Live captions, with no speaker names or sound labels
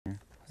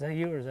that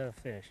you or is that a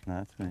fish? No,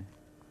 that's me.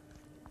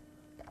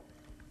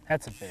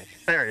 That's a fish.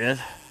 There he is.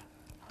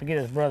 I'll get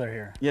his brother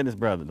here. Get his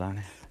brother,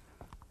 Donnie.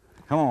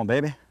 Come on,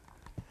 baby.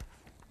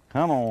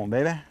 Come on,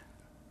 baby.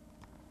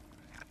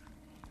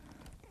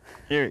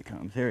 Here he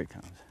comes, here he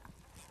comes.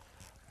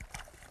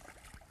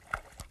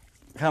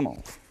 Come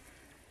on.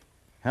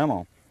 Come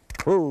on.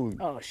 Whoa.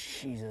 Oh,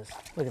 Jesus.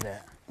 Look at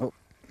that. Oh.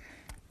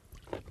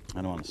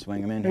 I don't want to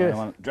swing him in here. I Yes. don't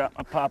want to drop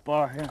my pop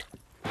bar here.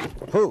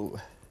 Whoa.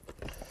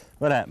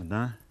 What happened,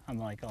 Don? I'm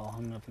like all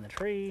hung up in the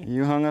tree.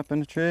 You hung up in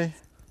the tree?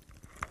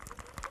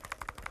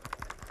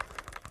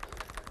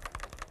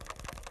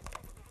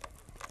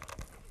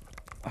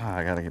 Oh,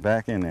 I gotta get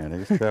back in there.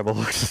 These treble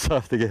looks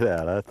tough to get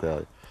out, I tell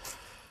you.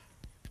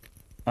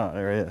 Oh,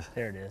 there he is.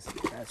 There it is.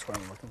 That's what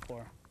I'm looking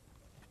for.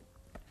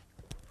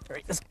 There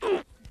he is.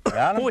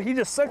 Got him? Boy, he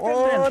just sucked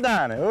Oh, that in.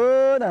 Donnie.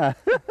 Oh, Donnie.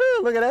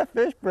 Look at that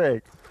fish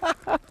break.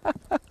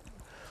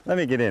 Let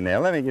me get in there.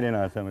 Let me get in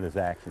on some of this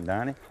action,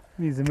 Donnie.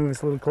 Needs to move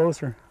us a little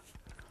closer.